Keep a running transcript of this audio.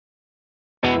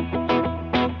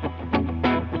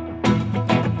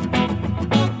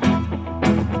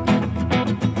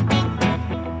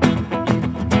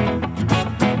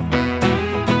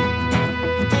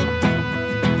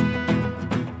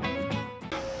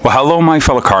Well, hello my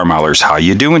fellow car modelers. How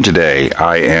you doing today?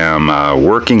 I am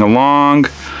working along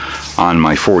on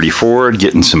my 40 Ford,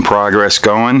 getting some progress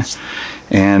going,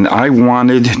 and I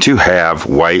wanted to have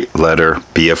white letter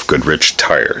BF Goodrich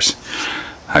tires.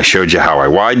 I showed you how I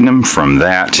widened them from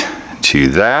that to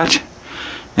that,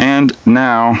 and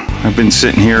now I've been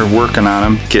sitting here working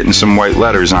on them, getting some white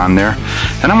letters on there,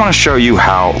 and I want to show you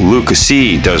how Luka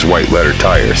Cee does white letter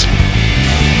tires.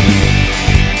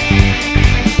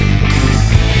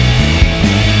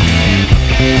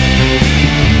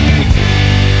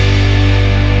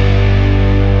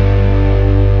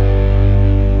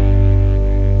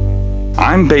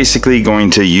 I'm basically going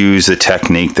to use the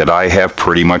technique that I have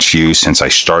pretty much used since I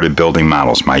started building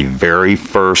models. My very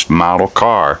first model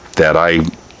car that I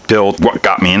built, what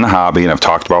got me in the hobby, and I've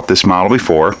talked about this model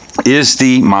before, is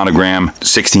the Monogram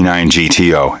 69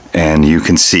 GTO. And you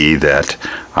can see that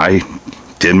I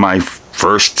did my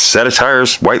first set of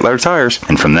tires, white letter tires,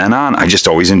 and from then on I just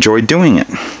always enjoyed doing it.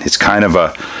 It's kind of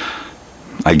a,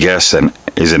 I guess,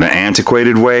 is it an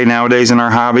antiquated way nowadays in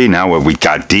our hobby? Now we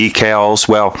got decals.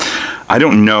 Well, I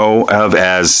don't know of,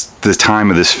 as the time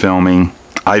of this filming,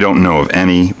 I don't know of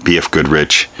any BF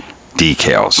Goodrich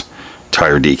decals,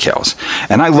 tire decals.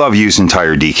 And I love using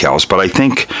tire decals, but I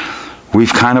think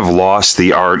we've kind of lost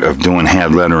the art of doing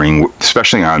hand lettering,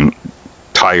 especially on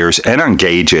tires and on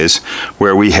gauges,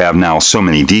 where we have now so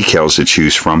many decals to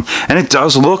choose from. And it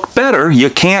does look better. You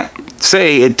can't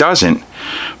say it doesn't,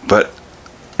 but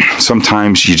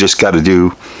sometimes you just got to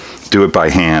do it by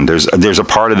hand. There's a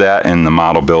part of that in the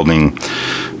model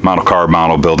car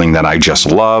model building that I just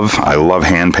love. I love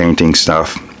hand painting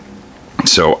stuff,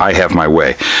 so I have my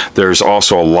way. There's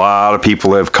also a lot of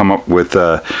people that have come up with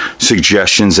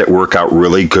suggestions that work out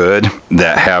really good,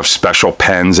 that have special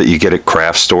pens that you get at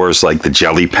craft stores, like the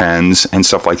jelly pens and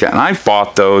stuff like that. And I've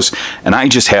bought those, and I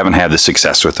just haven't had the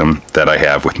success with them that I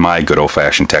have with my good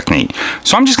old-fashioned technique.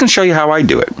 So I'm just going to show you how I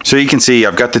do it. So you can see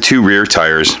I've got the two rear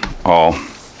tires all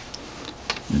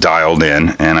dialed in,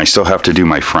 and I still have to do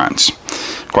my fronts.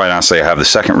 Quite honestly, I have the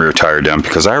second rear tire done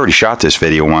because I already shot this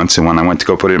video once, and when I went to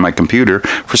go put it in my computer,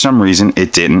 for some reason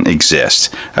it didn't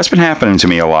exist. That's been happening to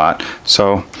me a lot,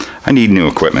 so I need new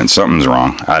equipment. Something's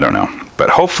wrong. I don't know. But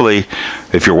hopefully,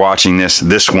 if you're watching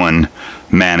this one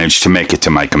managed to make it to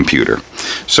my computer.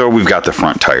 So we've got the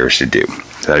front tires to do.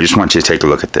 So I just want you to take a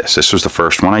look at this. This was the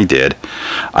first one I did.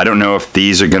 I don't know if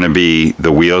these are going to be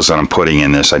the wheels that I'm putting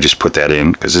in this. I just put that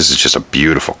in because this is just a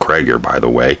beautiful Krieger, by the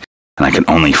way. And I can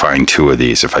only find 2 of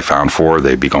these. If I found 4,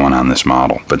 they'd be going on this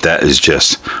model. But that is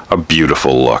just a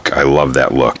beautiful look. I love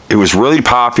that look. It was really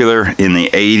popular in the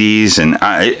 80s, and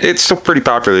it's still pretty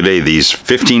popular today. These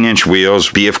 15-inch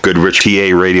wheels, BF Goodrich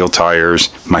TA radial tires,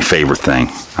 my favorite thing.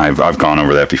 I've gone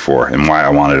over that before and why I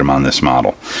wanted them on this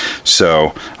model.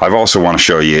 So I've also want to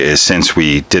show you is, since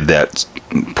we did that,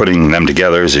 putting them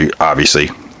together, is obviously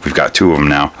we've got 2 of them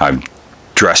now. I've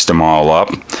dressed them all up.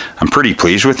 I'm pretty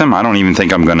pleased with them. I don't even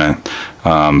think I'm gonna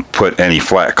put any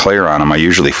flat clear on them. I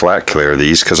usually flat clear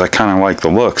these because I kind of like the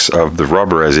looks of the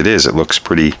rubber as it is. It looks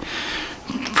pretty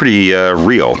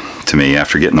real to me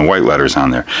after getting the white letters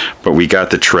on there. But we got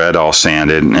the tread all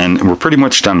sanded, and we're pretty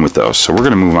much done with those. So we're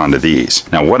gonna move on to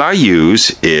these. Now what I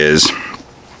use is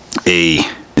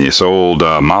this old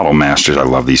Model Masters. I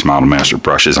love these Model Master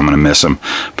brushes. I'm gonna miss them,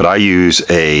 but I use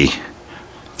a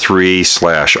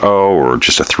 3/0 or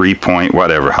just a 3-point,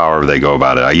 whatever, however they go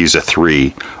about it. I use a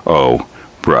 3/0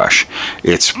 brush.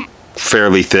 It's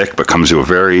fairly thick, but comes to a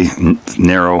very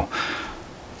narrow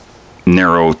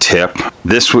tip.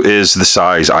 This is the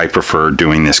size I prefer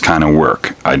doing this kind of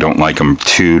work. I don't like them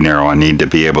too narrow. I need to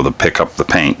be able to pick up the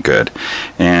paint good.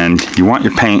 And you want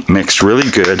your paint mixed really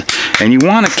good, and you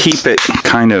want to keep it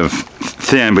kind of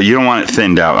thin, but you don't want it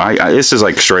thinned out. This is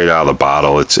like straight out of the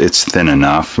bottle. It's thin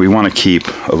enough. We want to keep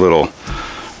a little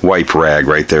wipe rag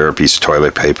right there, a piece of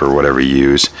toilet paper, whatever you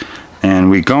use. And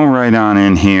we go right on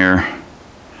in here,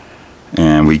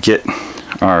 and we get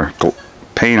our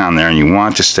paint on there, and you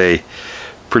want to stay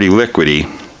pretty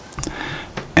liquidy,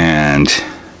 and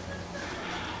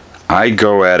I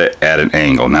go at it at an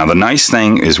angle. Now the nice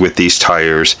thing is with these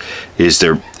tires is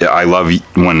I love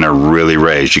when they're really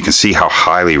raised. You can see how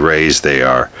highly raised they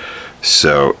are,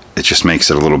 so it just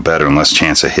makes it a little better and less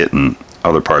chance of hitting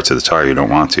other parts of the tire you don't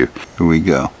want to. Here we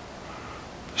go.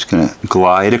 Just gonna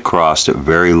glide across it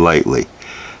very lightly.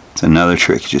 It's another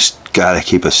trick. You just gotta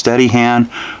keep a steady hand,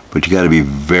 but you gotta be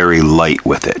very light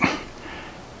with it.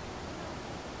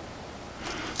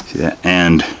 See that?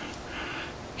 And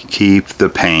keep the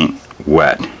paint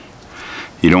wet.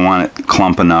 You don't want it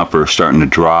clumping up or starting to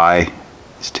dry.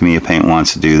 Tamiya paint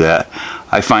wants to do that.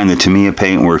 I find the Tamiya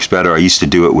paint works better. I used to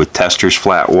do it with Testors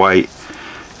flat white,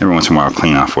 Every once in a while,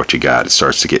 clean off what you got. It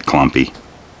starts to get clumpy.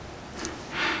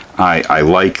 I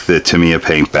like the Tamiya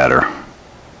paint better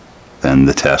than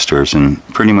the testers, and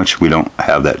pretty much we don't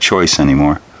have that choice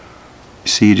anymore. You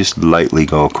see, you just lightly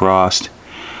go across,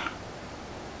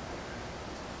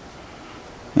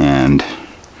 and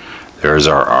there's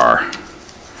our R.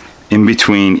 In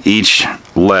between each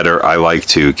letter, I like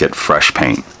to get fresh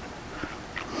paint.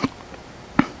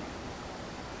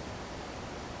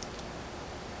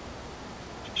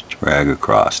 Just drag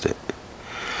across it.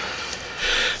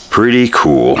 Pretty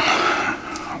cool.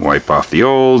 Wipe off the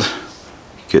old,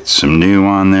 get some new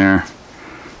on there.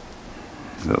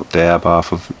 A little dab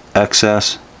off of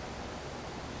excess,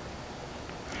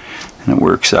 and it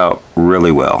works out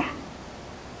really well.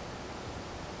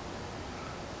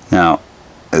 Now,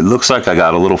 it looks like I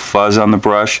got a little fuzz on the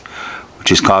brush,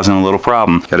 which is causing a little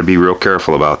problem. Got to be real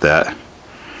careful about that,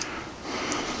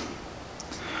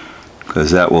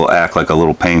 because that will act like a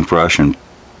little paintbrush and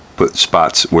put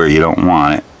spots where you don't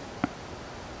want it.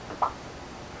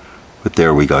 But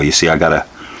there we go. You see, I got a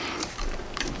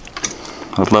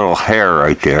little hair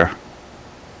right there.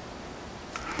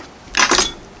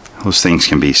 Those things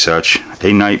can be such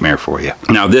a nightmare for you.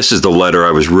 Now, this is the letter I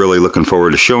was really looking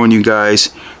forward to showing you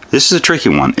guys. This is a tricky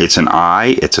one. It's an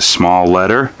I, it's a small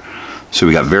letter, so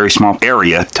we got very small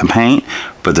area to paint,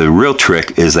 but the real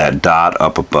trick is that dot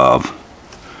up above.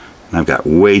 And I've got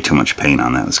way too much paint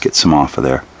on that. Let's get some off of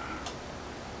there.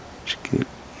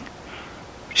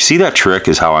 You see, that trick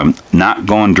is how I'm not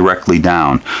going directly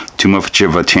down. Too much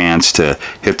of a chance to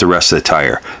hit the rest of the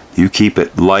tire. You keep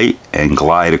it light and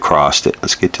glide across it.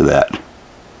 Let's get to that.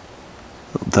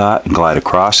 Little dot and glide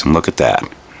across, and look at that.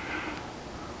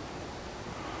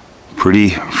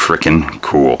 Pretty freaking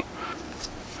cool.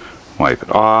 Wipe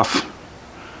it off.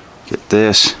 Get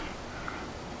this.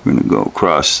 We're going to go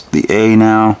across the A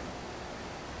now.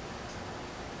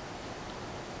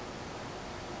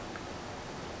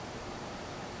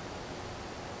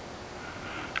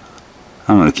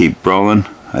 I'm going to keep rolling.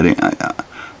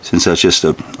 Since that's just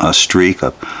a streak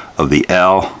of the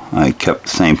L, I kept the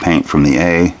same paint from the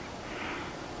A,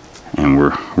 and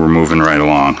we're moving right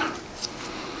along.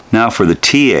 Now for the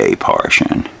TA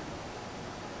portion.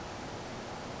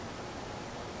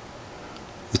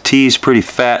 The T is pretty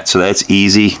fat, so that's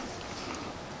easy.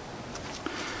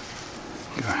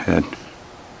 Go ahead.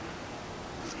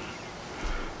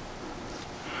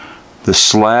 The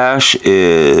slash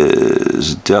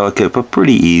is delicate but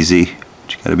pretty easy.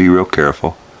 But you gotta be real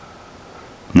careful.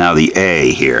 Now the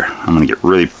A here. I'm gonna get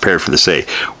really prepared for this A.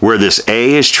 Where this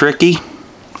A is tricky,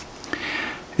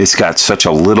 it's got such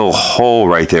a little hole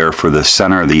right there for the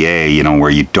center of the A, you know, where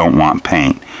you don't want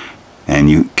paint. And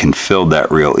you can fill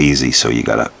that real easy. So you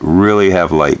gotta really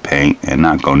have light paint and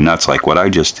not go nuts like what I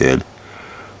just did.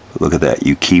 But look at that.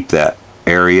 You keep that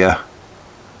area.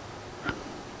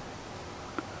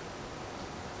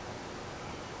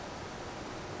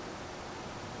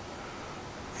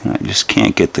 And I just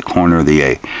can't get the corner of the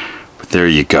A. But there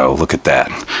you go. Look at that.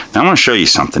 Now I'm going to show you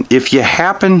something. If you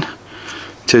happen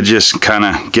to just kind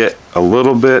of get a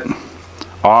little bit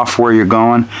off where you're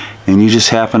going, and you just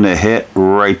happen to hit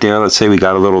right there, let's say we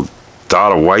got a little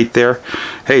dot of white there,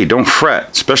 hey, don't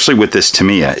fret, especially with this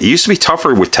Tamiya. It used to be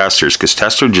tougher with testers because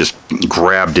tester just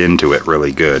grabbed into it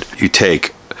really good. You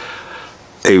take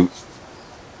an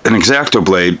X-Acto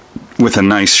blade with a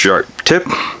nice sharp tip.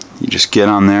 You just get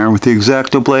on there with the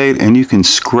X-Acto blade and you can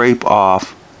scrape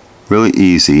off really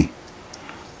easy,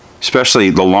 especially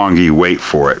the longer you wait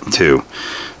for it too.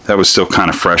 That was still kind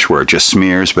of fresh where it just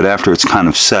smears, but after it's kind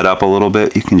of set up a little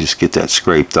bit, you can just get that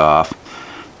scraped off.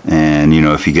 And you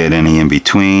know, if you get any in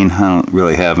between, I don't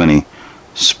really have any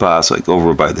spots like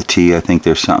over by the T. I think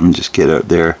there's something, just get out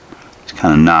there, just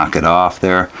kind of knock it off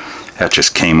there. That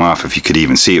just came off, if you could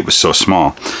even see, it was so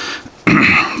small.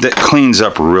 That cleans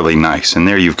up really nice, and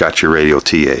there you've got your radial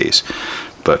TAs.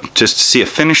 But just to see a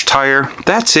finished tire,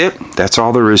 that's it. That's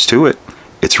all there is to it.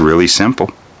 It's really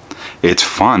simple. It's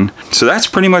fun. So that's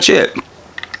pretty much it.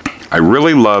 I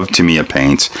really love Tamiya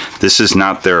paints. This is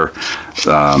not their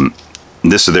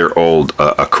this is their old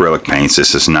acrylic paints.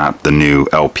 This is not the new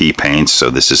LP paints. So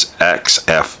this is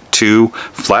XF2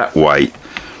 flat white.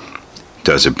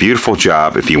 Does a beautiful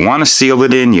job. If you want to seal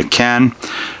it in, you can.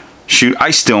 Shoot,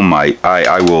 I still might.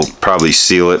 I will probably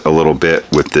seal it a little bit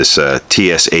with this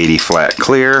TS80 flat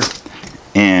clear,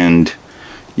 and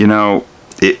you know,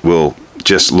 it will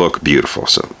just look beautiful.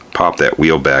 So pop that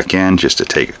wheel back in just to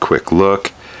take a quick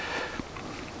look.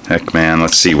 Heck man,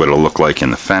 let's see what it'll look like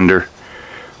in the fender.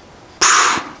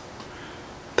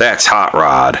 That's hot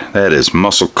rod. That is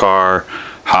muscle car,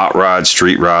 hot rod,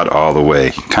 street rod all the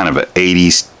way. Kind of an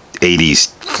 80s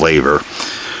flavor.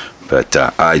 But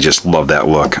I just love that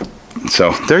look.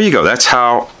 So there you go. That's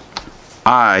how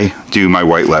I do my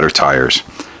white letter tires.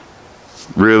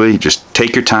 Really, just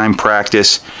take your time,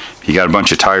 practice. You got a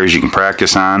bunch of tires you can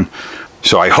practice on.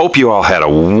 So I hope you all had a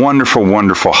wonderful,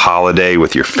 wonderful holiday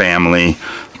with your family.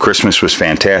 Christmas was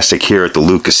fantastic here at the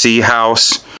Luka Cee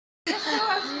house.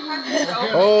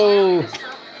 Oh.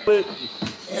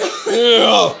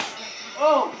 Yeah.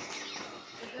 Oh.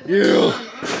 Yeah.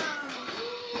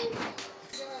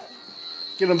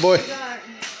 Get him, boy.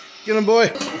 Get him,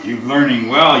 boy. You're learning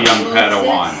well, young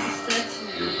Padawan.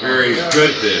 You're very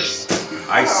good at this.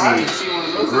 I see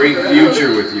a great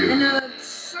future with you.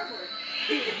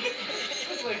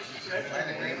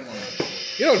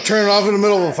 You don't turn it off in the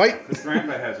middle of a fight.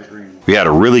 We had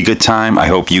a really good time. I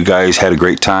hope you guys had a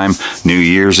great time. New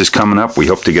Year's is coming up. We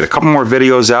hope to get a couple more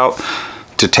videos out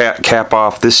to cap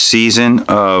off this season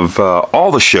of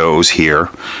all the shows here.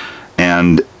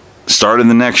 And starting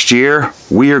the next year,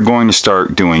 we are going to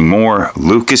start doing more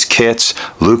Luka's kits,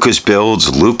 Luka's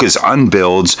builds, Luka's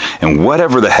unbuilds, and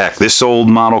whatever the heck, this old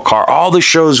model car, all the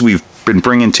shows we've been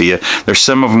bringing to you. There's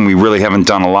some of them we really haven't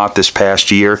done a lot this past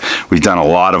year. We've done a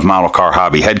lot of Model Car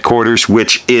Hobby Headquarters,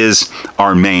 which is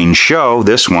our main show,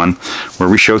 this one, where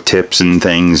we show tips and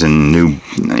things and new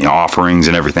offerings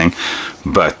and everything.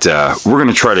 But we're going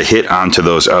to try to hit onto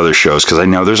those other shows, because I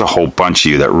know there's a whole bunch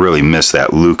of you that really miss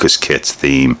that Luka's Kits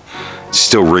theme. It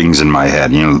still rings in my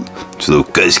head, you know, it's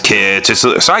Luka's Kits.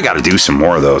 So I got to do some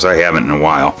more of those. I haven't in a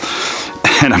while.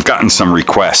 And I've gotten some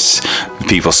requests,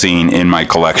 people seeing in my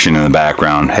collection in the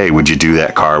background, hey, would you do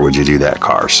that car? Would you do that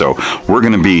car? So we're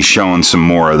going to be showing some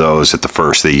more of those at the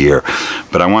first of the year.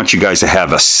 But I want you guys to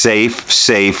have a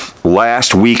safe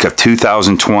last week of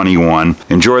 2021.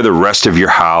 Enjoy the rest of your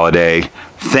holiday.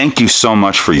 Thank you so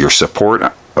much for your support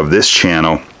of this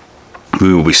channel.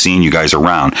 We will be seeing you guys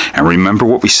around. And remember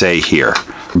what we say here.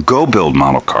 Go build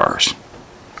model cars.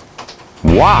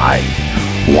 Why?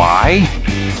 Why?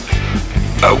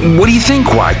 What do you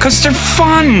think why? 'Cause they're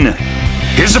fun!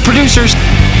 Here's the producers.